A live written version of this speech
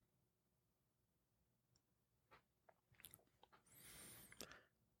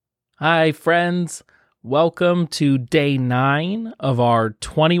Hi, friends. Welcome to day 9 of our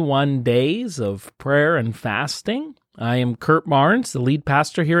 21 days of prayer and fasting. I am Kurt Barnes, the lead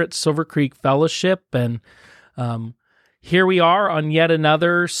pastor here at Silver Creek Fellowship, and here we are on yet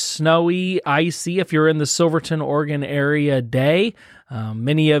another snowy, icy, if you're in the Silverton, Oregon area, day.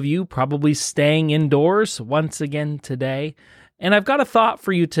 Many of you probably staying indoors once again today. And I've got a thought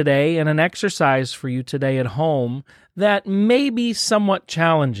for you today and an exercise for you today at home that may be somewhat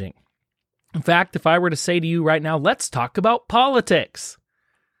challenging. In fact, if I were to say to you right now, let's talk about politics,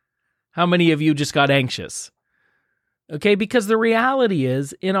 how many of you just got anxious? Okay, because the reality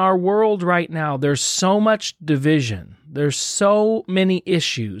is, in our world right now, there's so much division. There's so many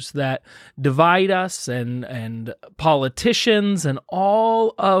issues that divide us and politicians and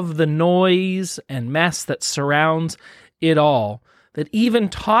all of the noise and mess that surrounds it all, that even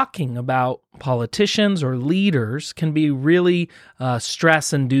talking about politicians or leaders can be really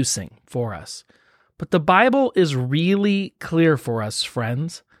stress-inducing for us. But the Bible is really clear for us,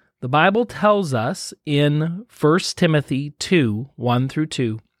 friends. The Bible tells us in 1 Timothy 2, 1 through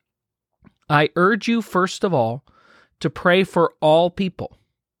 2, I urge you, first of all, to pray for all people.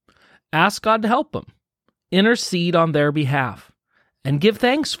 Ask God to help them. Intercede on their behalf, and give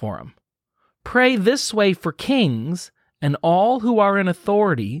thanks for them. Pray this way for kings and all who are in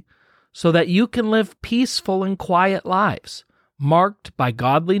authority, so that you can live peaceful and quiet lives, marked by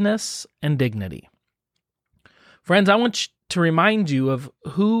godliness and dignity. Friends, I want to remind you of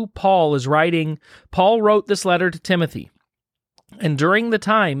who Paul is writing. Paul wrote this letter to Timothy. And during the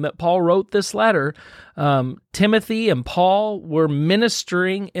time that Paul wrote this letter, Timothy and Paul were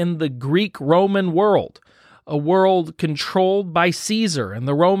ministering in the Greek-Roman world, a world controlled by Caesar and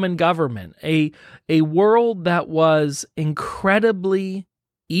the Roman government, a world that was incredibly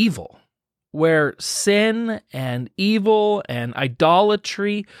evil, where sin and evil and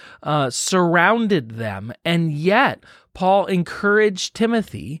idolatry surrounded them. And yet, Paul encouraged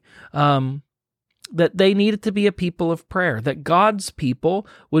Timothy that they needed to be a people of prayer, that God's people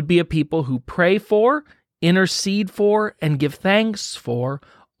would be a people who pray for, intercede for, and give thanks for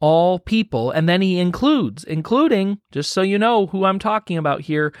all people. And then he including, just so you know who I'm talking about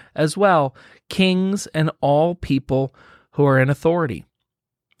here as well, kings and all people who are in authority.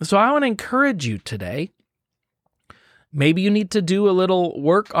 So I want to encourage you today. Maybe you need to do a little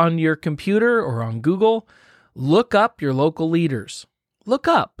work on your computer or on Google. Look up your local leaders. Look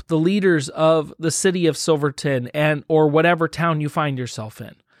up the leaders of the city of Silverton or whatever town you find yourself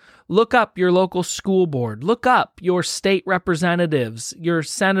in. Look up your local school board. Look up your state representatives, your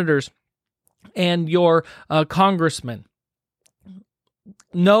senators, and your congressmen.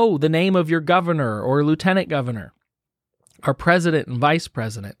 Know the name of your governor or lieutenant governor, our president and vice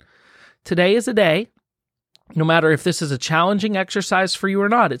president. Today is a day, no matter if this is a challenging exercise for you or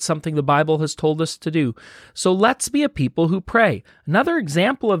not, it's something the Bible has told us to do. So let's be a people who pray. Another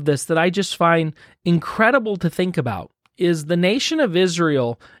example of this that I just find incredible to think about is the nation of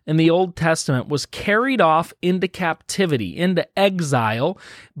Israel in the Old Testament was carried off into captivity, into exile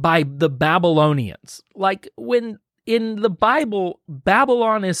by the Babylonians. Like when in the Bible,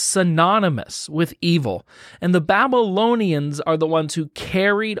 Babylon is synonymous with evil, and the Babylonians are the ones who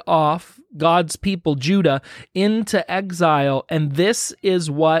carried off God's people, Judah, into exile, and this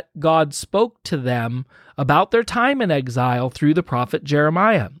is what God spoke to them about their time in exile through the prophet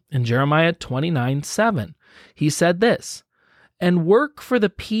Jeremiah. In Jeremiah 29:7, he said this, "And work for the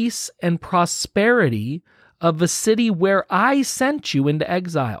peace and prosperity of the city where I sent you into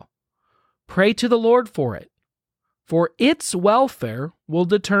exile. Pray to the Lord for it, for its welfare will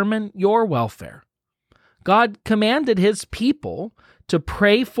determine your welfare." God commanded his people to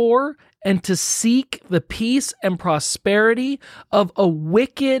pray for and to seek the peace and prosperity of a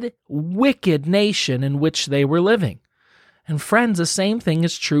wicked, wicked nation in which they were living. And friends, the same thing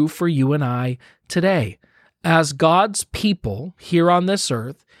is true for you and I today. As God's people here on this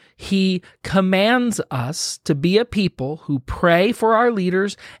earth, he commands us to be a people who pray for our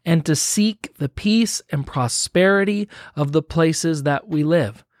leaders and to seek the peace and prosperity of the places that we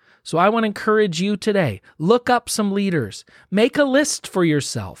live. So I want to encourage you today, look up some leaders, make a list for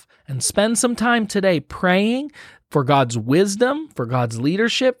yourself, and spend some time today praying for God's wisdom, for God's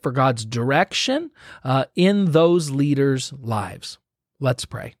leadership, for God's direction in those leaders' lives. Let's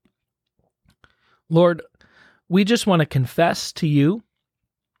pray. Lord, we just want to confess to you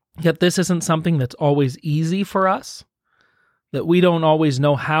that this isn't something that's always easy for us, that we don't always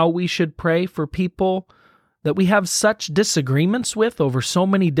know how we should pray for people that we have such disagreements with over so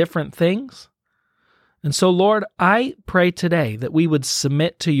many different things. And so, Lord, I pray today that we would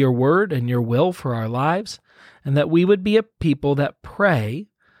submit to your word and your will for our lives, and that we would be a people that pray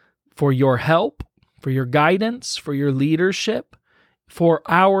for your help, for your guidance, for your leadership, for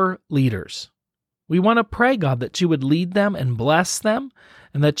our leaders. We want to pray, God, that you would lead them and bless them,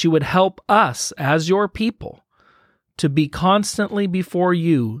 and that you would help us as your people to be constantly before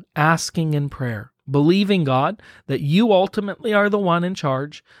you, asking in prayer, believing, God, that you ultimately are the one in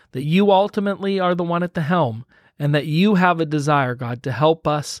charge, that you ultimately are the one at the helm, and that you have a desire, God, to help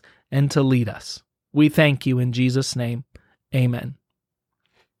us and to lead us. We thank you in Jesus' name. Amen.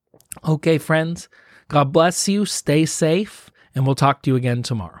 Okay, friends, God bless you. Stay safe, and we'll talk to you again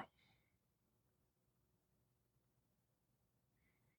tomorrow.